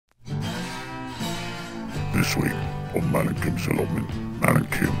This week on Man and Kim's Allotment, Man and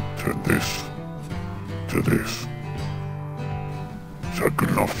Kim turned this to this. Is that good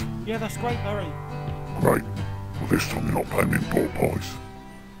enough? Yeah, that's great, Barry. Great. Well, this time you're not playing me in pork pies.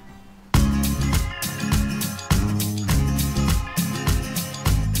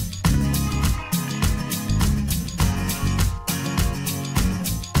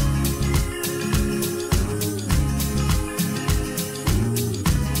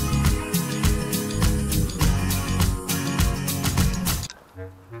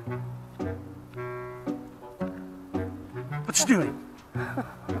 What you doing?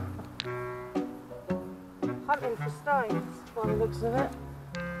 Hunting for stones, by the looks of it.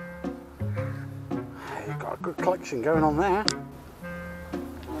 You've got a good collection going on there.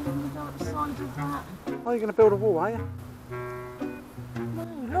 On the dark side of that. Oh, you're going to build a wall, are you?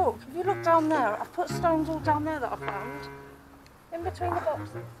 No, look, if you look down there, I've put stones all down there that I found. In between the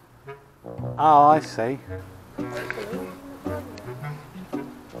boxes. Oh, I see.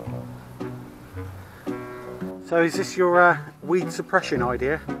 So is this your weed suppression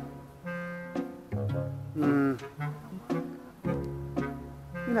idea? You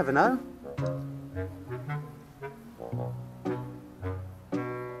never know.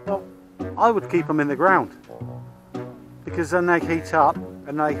 Well, I would keep them in the ground because then they heat up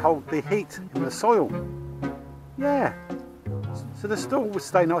and they hold the heat in the soil. Yeah, so the soil will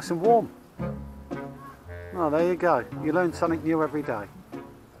stay nice and warm. Oh, there you go. You learn something new every day.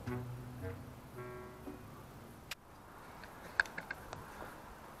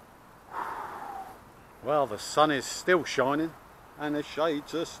 Well, the sun is still shining and the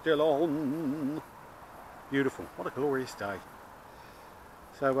shades are still on. Beautiful. What a glorious day.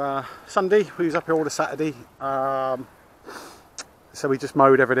 So Sunday, we was up here all the Saturday. So we just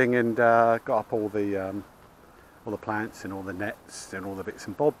mowed everything and got up all the plants and all the nets and all the bits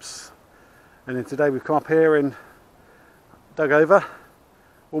and bobs. And then today we've come up here and dug over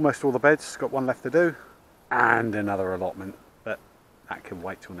almost all the beds. Got one left to do and another allotment, but that can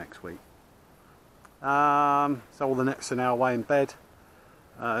wait till next week. So all the nets are now away in bed.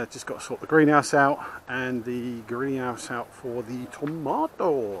 Just got to sort the greenhouse out and the greenhouse out for the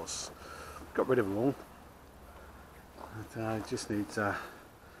tomatoes. Got rid of them all. It just needs a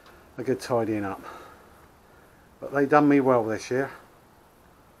good tidying up. But they done me well this year.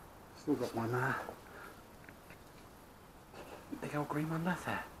 Still got one big old green one left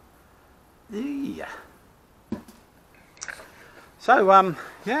there. Yeah. So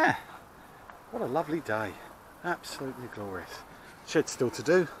yeah. What a lovely day. Absolutely glorious. Shed still to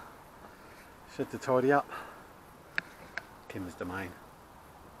do. Shed to tidy up. Kim's domain.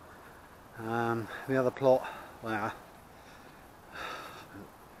 The other plot, well,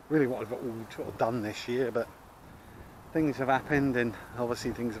 really what I've all sort of done this year, but things have happened and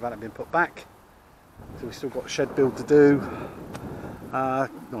obviously things have had to been put back. So we've still got a shed build to do.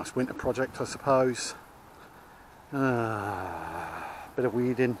 Nice winter project, I suppose. Bit of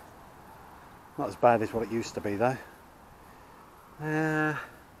weeding. Not as bad as what it used to be though.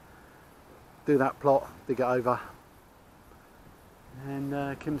 Do that plot, dig it over,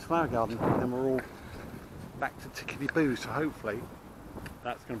 and Kim's flower garden, and then we're all back to tickety-boo. So hopefully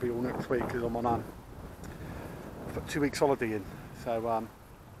that's going to be all next week because I'm on I've got 2 weeks holiday in. So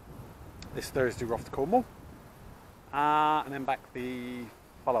this Thursday we're off to Cornwall, and then back the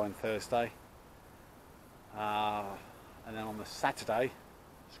following Thursday, and then on the Saturday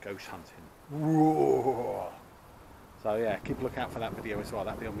it's ghost hunting. Whoa. So yeah, keep a look out for that video as well.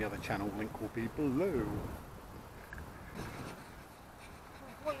 That'll be on the other channel, link will be below.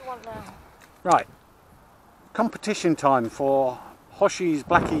 What do you want now? Right, competition time for Hoshi's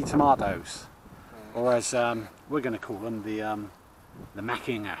Blackie tomatoes, or as we're going to call them, the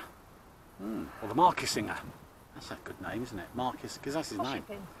Mackinger, or the Marcusinger. That's a good name, isn't it? Marcus, because that's his name.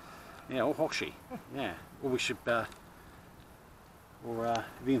 Pin. Yeah, or Hoshi. Yeah, or we should, or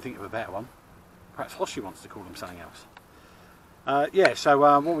if you can think of a better one, perhaps Hoshi wants to call them something else. Yeah, so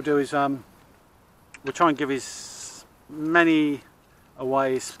what we'll do is we'll try and give as many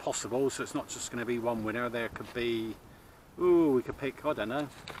away as possible, so it's not just going to be one winner. There could be, ooh, we could pick, I don't know,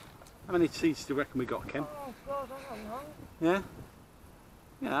 how many seeds do you reckon we got, Kim? Oh God, I don't know. Yeah?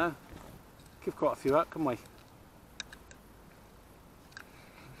 You know, give quite a few out, couldn't we?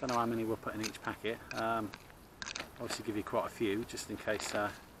 Don't know how many we'll put in each packet. Obviously give you quite a few, just in case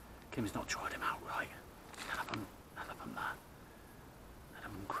Kim's not tried them out right. None of them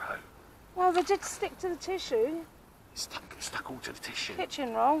grow. Well, they did stick to the tissue. Stuck all to the tissue.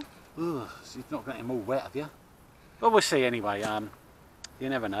 Kitchen roll. Ugh, so you've not got them all wet, have you? Well, we'll see anyway. You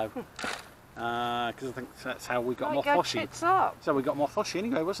never know. Because I think that's how we got Moth Hoshi. Up. So we got Moth Hoshi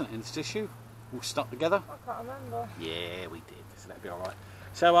anyway, wasn't it? In the tissue. all stuck together? I can't remember. Yeah, we did, so that'd be alright.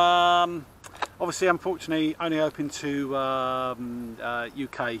 So, obviously, unfortunately, only open to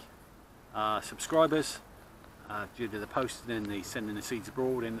UK subscribers due to the posting and the sending the seeds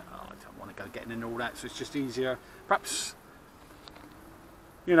abroad, and I don't want to go getting in all that, so it's just easier. Perhaps,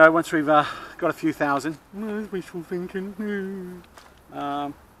 you know, once we've got a few thousand, wishful thinking,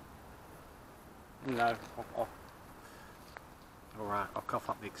 you know, I'll cough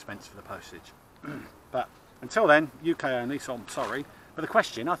up the expense for the postage. But until then, UK only, so I'm sorry. But the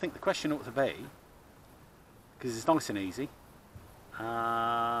question, I think the question ought to be, because it's nice and easy,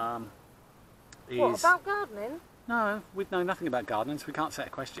 What, about gardening? No, we know nothing about gardening, so we can't set a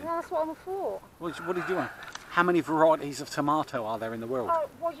question. Yeah, that's what I'm for. What did you want? How many varieties of tomato are there in the world? Oh,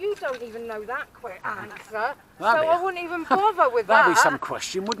 well, you don't even know that quick answer, so That'd be- I wouldn't even bother with that. That'd be some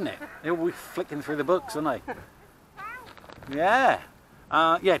question, wouldn't it? They'll be flicking through the books, wouldn't they? Yeah.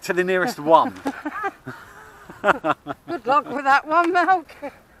 Yeah, to the nearest one. Good luck with that one, Milk.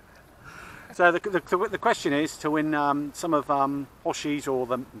 So the question is, to win some of Hoshi's or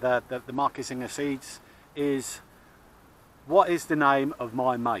the Marcus Singer seeds, is what is the name of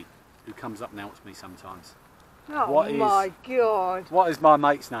my mate who comes up and helps me sometimes? Oh my God. What is my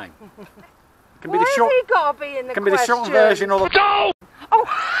mate's name? It can Why be the short, has he got to be in the can be the question? short version or the... Oh!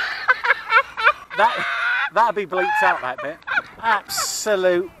 That'd be bleeped out, that bit.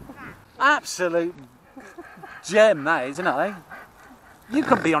 Absolute gem, that is, isn't it? You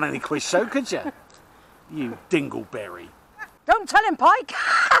couldn't be on any quiz show, could you? You dingleberry. Don't tell him, Pike!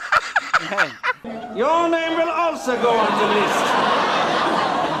 Yeah. Your name will also go on the list.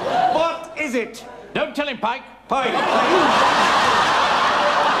 What is it? Don't tell him, Pike. Pike.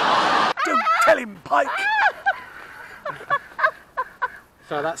 Don't tell him, Pike.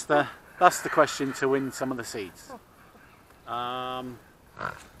 So that's the question to win some of the seeds.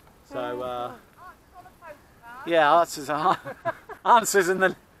 Yeah, answers in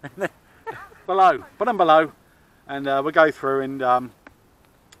the below. Put them below, and we'll go through and on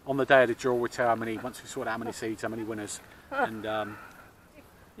the day of the draw we'll tell how many. Once we sort out how many seeds, how many winners, and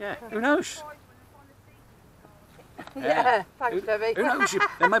yeah, who knows? Yeah, thanks, Debbie. Who knows?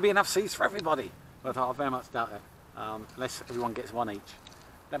 There may be enough seeds for everybody, but I very much doubt it. Unless everyone gets one each,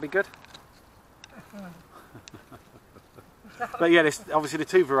 that'd be good. But yeah, there's obviously the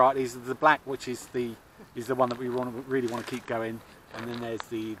two varieties. The black, which is the one that we really want to keep going, and then there's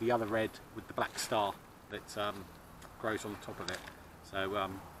the other red with the black star that grows on the top of it. So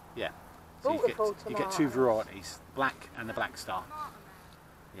yeah, so you get two varieties, black and the black star.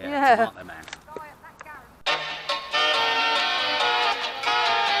 Yeah. Tomato man.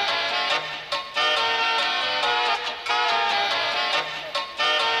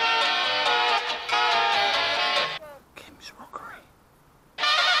 Kim's Rockery.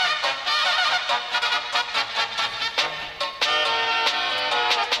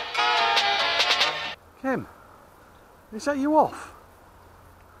 Kim, is that you off?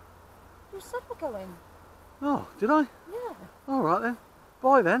 You said we're going. Oh, did I? Yeah. All right then.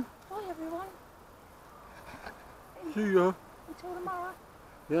 Bye then. Bye, everyone. See ya. Until tomorrow.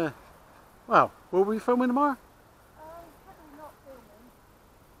 Yeah. Well, will we be filming tomorrow? Probably not filming.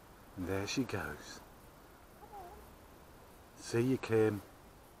 And there she goes. See you, Kim.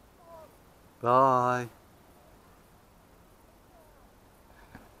 Bye.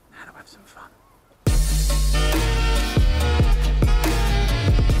 Now to have some fun.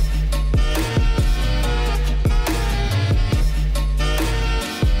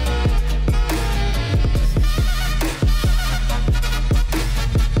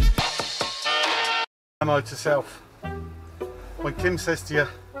 Memo to self. When Kim says to you,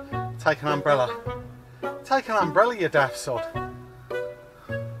 take an umbrella, you daft sod.